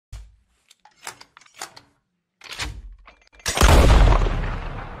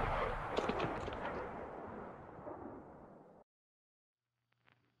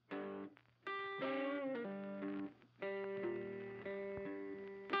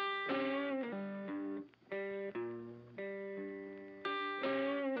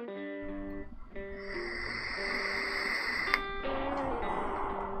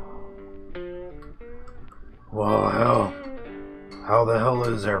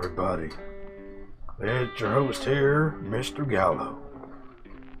Bolas, everybody. It's your host here, Mr. Gallo.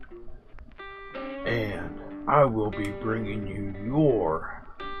 And I will be bringing you your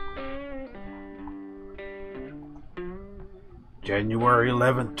January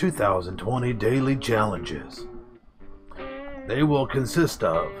 11th, 2020 daily challenges. They will consist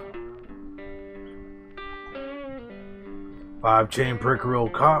of 5 chain pickerel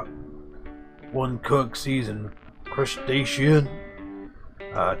caught, 1 cooked seasoned crustacean,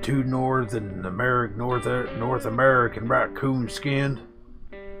 2 North American Raccoons skinned,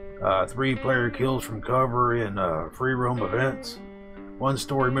 3 player kills from cover in free roam events, 1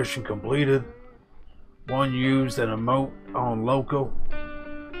 story mission completed, 1 used an emote on local,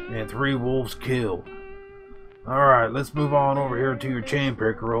 and 3 wolves killed. Alright, let's move on over here to your chain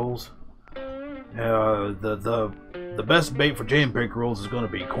pickerels. The best bait for chain pickerels is going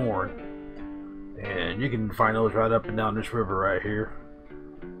to be corn. And you can find those right up and down this river right here.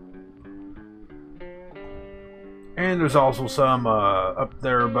 And there's also some up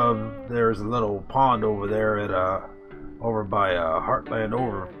there above. There's a little pond over there at over by Heartland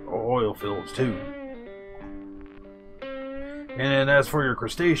oil fields too. And as for your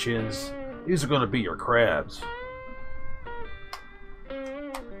crustaceans, these are going to be your crabs.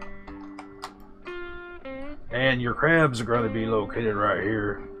 And your crabs are going to be located right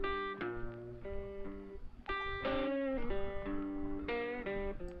here.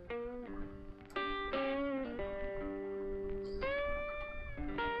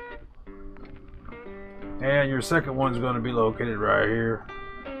 And your second one's going to be located right here.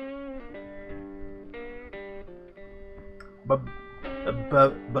 But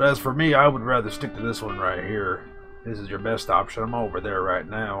as for me, I would rather stick to this one right here. This is your best option. I'm over there right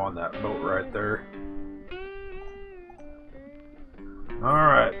now on that boat right there.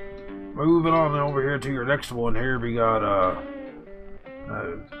 Alright, moving on over here to your next one here. We got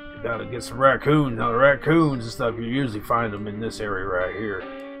gotta get some raccoons. Now the raccoons and stuff, you usually find them in this area right here.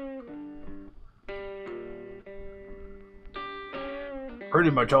 Pretty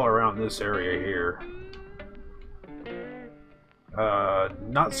much all around this area here.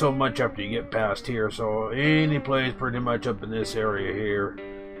 Not so much after you get past here, so any place pretty much up in this area here.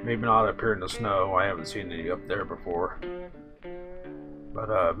 Maybe not up here in the snow. I haven't seen any up there before.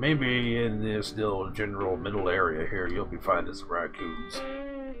 But maybe in this little general middle area here, you'll be finding some raccoons.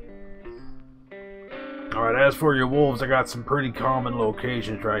 Alright, as for your wolves, I got some pretty common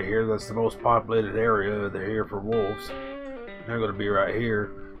locations right here. That's the most populated area here for wolves. They're going to be right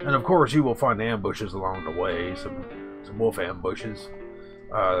here. And of course, you will find ambushes along the way. Some wolf ambushes.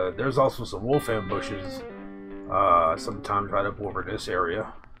 There's also some wolf ambushes sometimes right up over this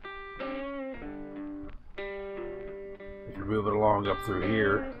area. If you're moving along up through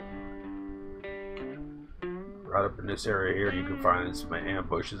here, right up in this area here, you can find some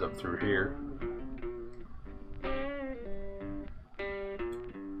ambushes up through here.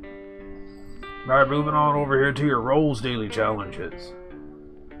 Alright, moving on over here to your rolls daily challenges.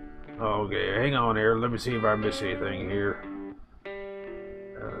 Okay, hang on here. Let me see if I miss anything here.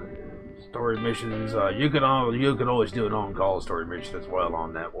 Story missions. You can always do an on-call story mission as well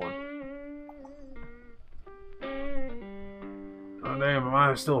on that one. Oh damn! Am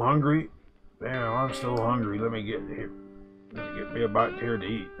I still hungry? Damn, I'm still hungry. Let me get here. Let me get me a bite here to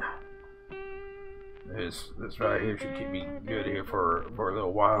eat. This right here should keep me good here for a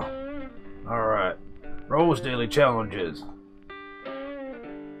little while. Alright, Rose daily challenges.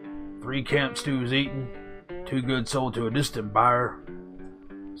 3 camp stews eaten, 2 goods sold to a distant buyer,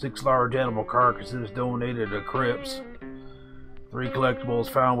 6 large animal carcasses donated to crypts, 3 collectibles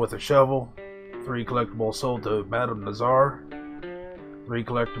found with a shovel, 3 collectibles sold to Madam Nazar, 3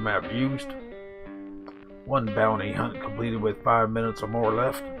 collector map used, 1 bounty hunt completed with 5 minutes or more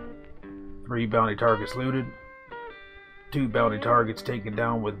left, 3 bounty targets looted, 2 bounty targets taken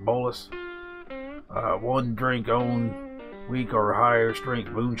down with Bolas, 1 drink owned weak or higher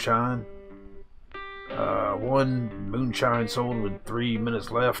strength moonshine, 1 moonshine sold with 3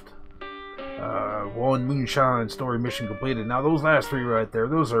 minutes left, 1 moonshine story mission completed. Now those last 3 right there,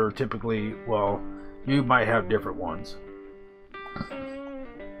 those are typically, well, you might have different ones.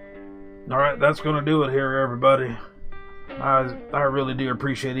 Alright, that's gonna do it here, everybody. I really do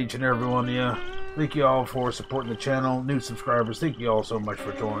appreciate each and every one of you. Thank you all for supporting the channel. New subscribers, thank you all so much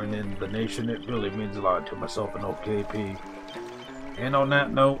for joining in the nation. It really means a lot to myself and OKP. And on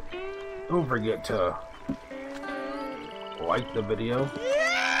that note, don't forget to like the video.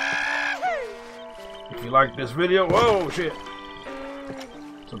 If you like this video, whoa shit,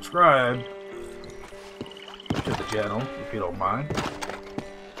 subscribe to the channel if you don't mind.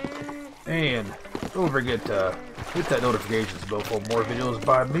 And don't forget to Hit that notifications bell for more videos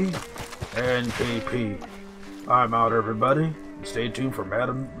by me and KP. I'm out, everybody. Stay tuned for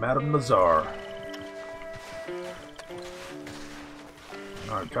Madam Nazar.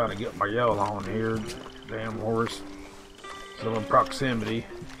 I'm trying to get my yell on here. Damn horse. Still in proximity.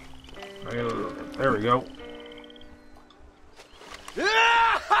 There we go.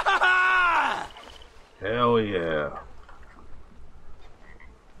 Hell yeah.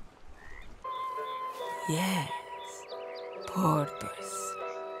 Yes, purpose.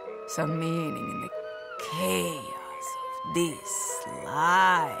 Some meaning in the chaos of this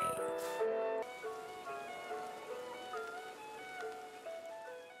life.